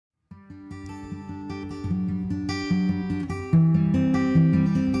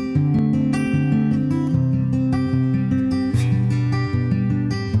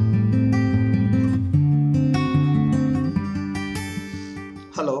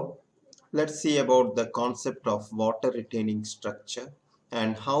Let's see about the concept of water retaining structure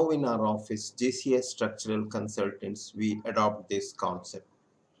and how in our office GCS structural consultants we adopt this concept.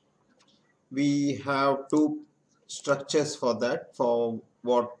 We have two structures for that, for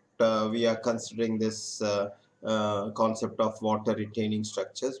what we are considering this concept of water retaining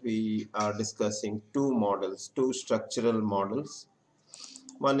structures. We are discussing two models, two structural models.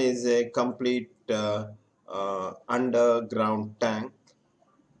 One is a complete underground tank.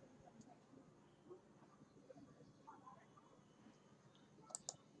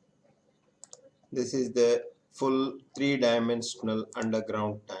 This is the full three-dimensional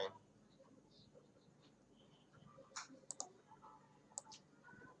underground tank.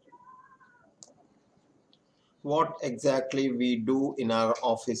 What exactly we do in our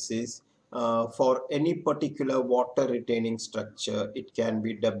offices for any particular water retaining structure, it can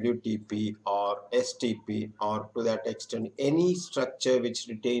be WTP or STP, or to that extent any structure which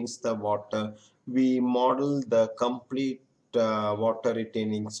retains the water. We model the complete water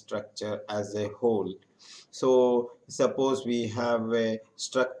retaining structure as a whole. So suppose we have a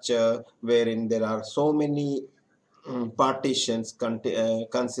structure wherein there are so many partitions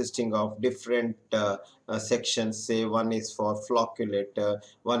consisting of different sections. Say one is for flocculator,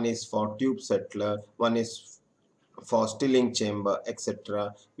 one is for tube settler, one is for stilling chamber,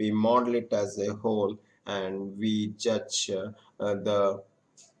 etc. We model it as a whole and we judge the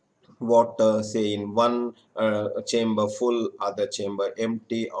water, say in one chamber full, other chamber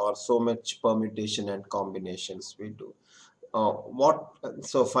empty, or so much permutation and combinations we do. What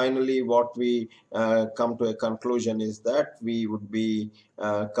So finally what we come to a conclusion is that we would be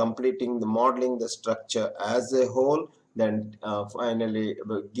completing the modeling the structure as a whole, then finally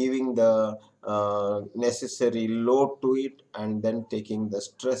giving the necessary load to it, and then taking the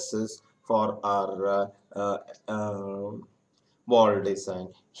stresses for our wall design.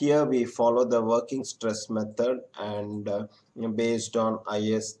 Here we follow the working stress method and based on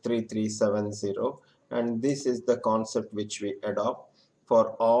IS 3370, and this is the concept which we adopt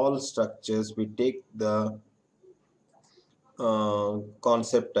for all structures. We take the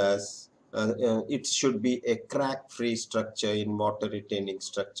concept as it should be a crack free structure in water retaining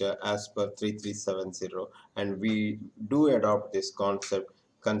structure as per 3370, and we do adopt this concept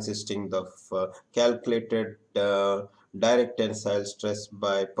consisting of calculated direct tensile stress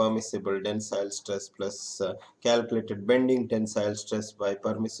by permissible tensile stress plus calculated bending tensile stress by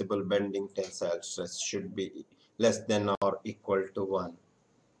permissible bending tensile stress should be less than or equal to 1,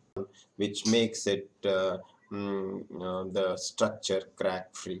 which makes it the structure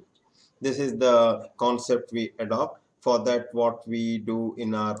crack free. This is the concept we adopt. For that, what we do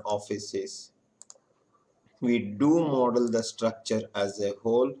in our office is we do model the structure as a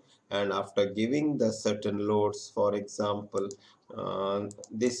whole, and after giving the certain loads, for example,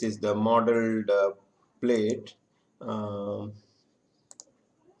 this is the modeled plate. um,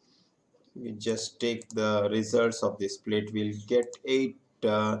 we just take the results of this plate. We'll get 8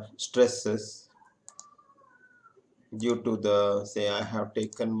 stresses due to the, say I have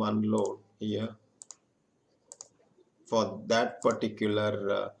taken one load here for that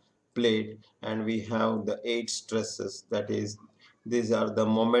particular plate, and we have the 8 stresses. That is, these are the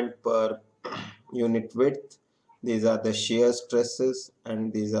moment per unit width, these are the shear stresses,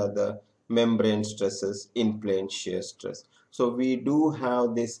 and these are the membrane stresses, in plane shear stress. So we do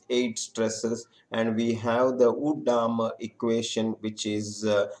have these 8 stresses, and we have the wood armor equation which is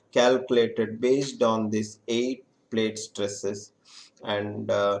calculated based on these 8 plate stresses,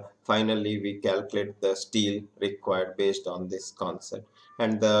 and finally we calculate the steel required based on this concept.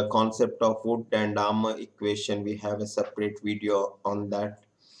 And the concept of wood and armor equation, we have a separate video on that.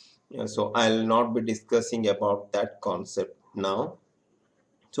 So I'll not be discussing about that concept now.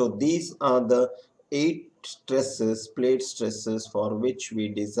 So these are the 8 stresses, plate stresses, for which we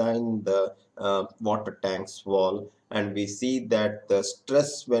design the water tank's wall, and we see that the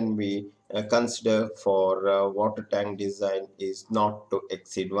stress when we consider for water tank design is not to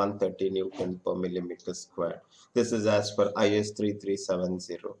exceed 130 Newton per millimeter square. This is as per IS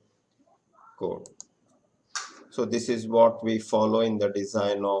 3370 code. So this is what we follow in the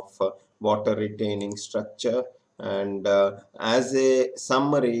design of water retaining structure. And as a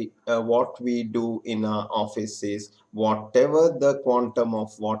summary, what we do in our office is whatever the quantum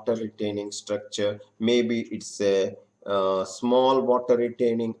of water retaining structure, maybe it's a small water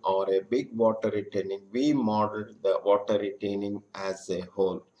retaining or a big water retaining, we model the water retaining as a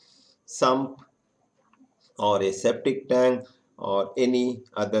whole. Sump or a septic tank or any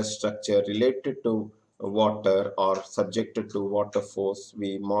other structure related to water or subjected to water force,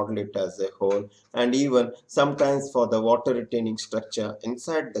 we model it as a whole. And even sometimes for the water retaining structure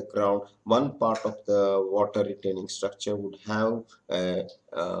inside the ground, one part of the water retaining structure would have uh,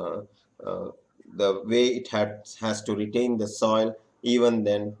 uh, the way it has to retain the soil. Even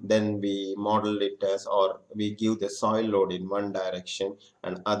then we model it as, or we give the soil load in one direction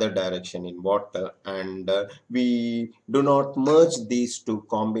and other direction in water, and we do not merge these two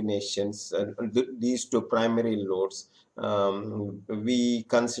combinations, these two primary loads. We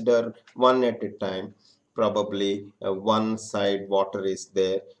consider one at a time. Probably one side water is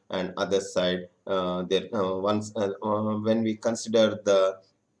there and other side there once when we consider the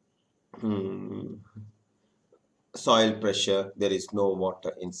hmm, soil pressure, there is no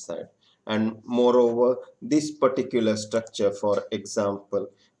water inside. And moreover, this particular structure, for example,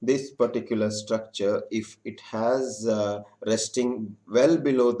 this particular structure, if it has resting well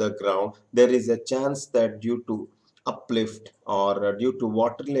below the ground, there is a chance that due to uplift or due to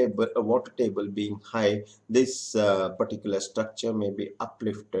water table being high, this particular structure may be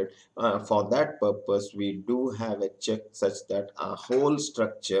uplifted. For that purpose, we do have a check such that our whole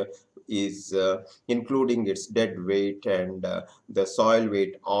structure is including its dead weight and the soil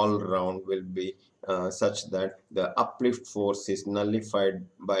weight all round will be such that the uplift force is nullified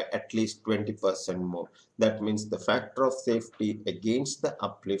by at least 20% more. That means the factor of safety against the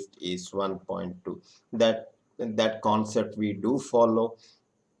uplift is 1.2. That concept we do follow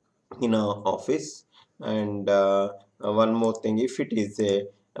in our office. And one more thing, if it is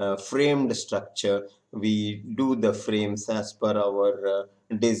a framed structure, we do the frames as per our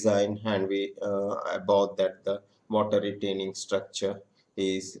design, and we about that the water retaining structure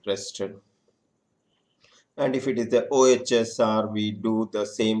is rested. And if it is the OHSR, we do the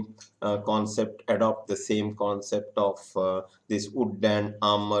same concept, adopt the same concept of this wood and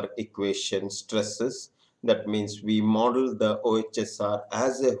armor equation stresses. That means we model the OHSR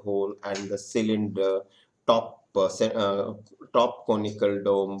as a whole, and the cylinder, top top conical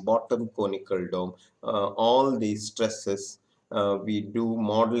dome, bottom conical dome, all these stresses we do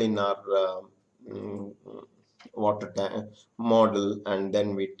model in our mm, water tank model, and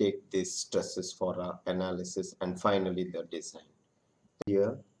then we take these stresses for our analysis and finally the design.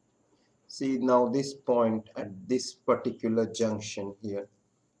 Here, see now this point at this particular junction here,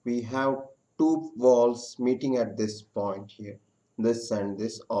 we have two walls meeting at this point here, this and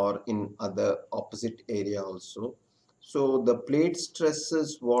this, or in other opposite area also. So the plate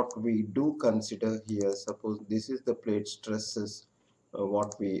stresses what we do consider here, suppose this is the plate stresses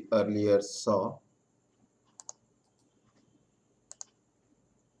what we earlier saw.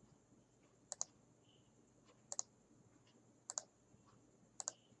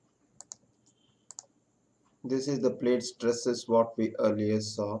 This is the plate stresses what we earlier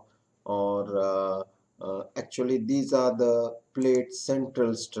saw, or actually these are the plate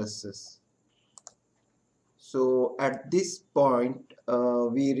central stresses. So at this point,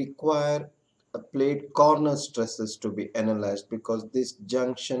 we require a plate corner stresses to be analyzed, because this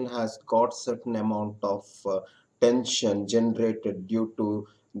junction has got certain amount of tension generated due to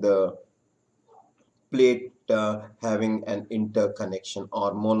the plate having an interconnection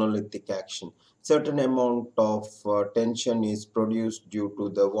or monolithic action. Certain amount of tension is produced due to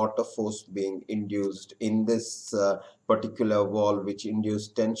the water force being induced in this particular wall, which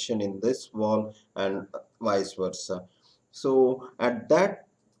induced tension in this wall, and vice versa. So at that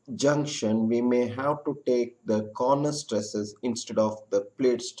junction, we may have to take the corner stresses instead of the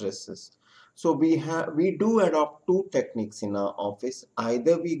plate stresses. So we do adopt two techniques in our office.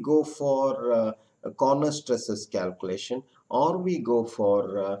 Either we go for a corner stresses calculation, or we go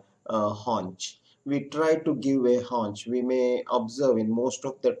for haunch. We try to give a haunch. We may observe in most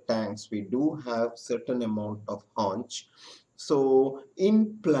of the tanks we do have certain amount of haunch. So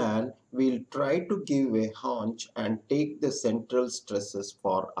in plan, we'll try to give a haunch and take the central stresses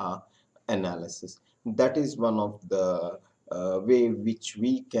for our analysis. That is one of the way which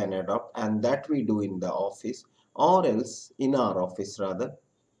we can adopt, and that we do in the office, or else in our office rather.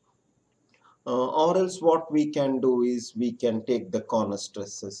 Or else what we can do is we can take the corner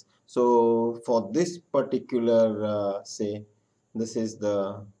stresses. So for this particular say, this is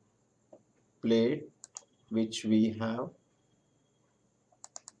the plate which we have.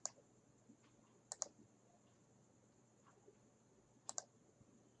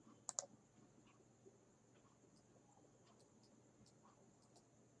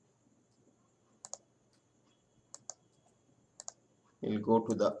 We'll go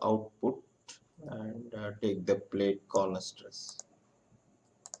to the output and take the plate corner stress.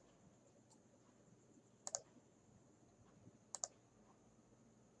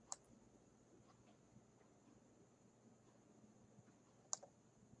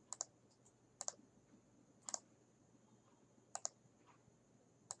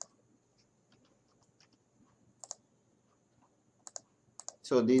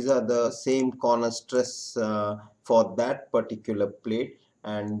 So these are the same corner stress for that particular plate,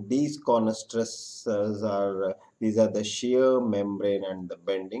 and these corner stresses are these are the shear, membrane, and the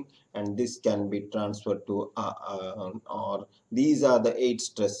bending, and this can be transferred to or these are the eight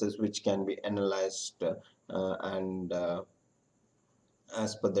stresses which can be analyzed and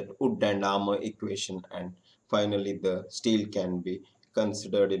as per that wood and armor equation, and finally the steel can be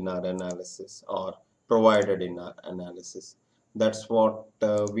considered in our analysis or provided in our analysis. That's what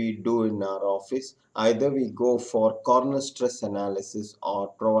we do in our office. Either we go for corner stress analysis or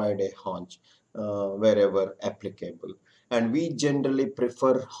provide a haunch wherever applicable, and we generally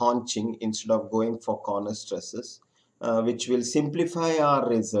prefer haunching instead of going for corner stresses, which will simplify our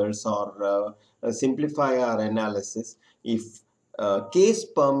results or simplify our analysis. If case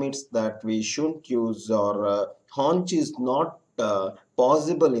permits that we shouldn't use or haunch is not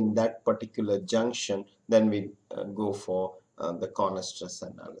possible in that particular junction, then we go for the corner stress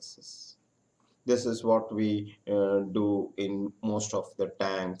analysis. This is what we do in most of the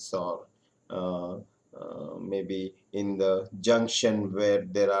tanks or uh, maybe in the junction where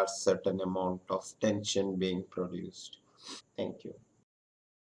there are certain amount of tension being produced. Thank you.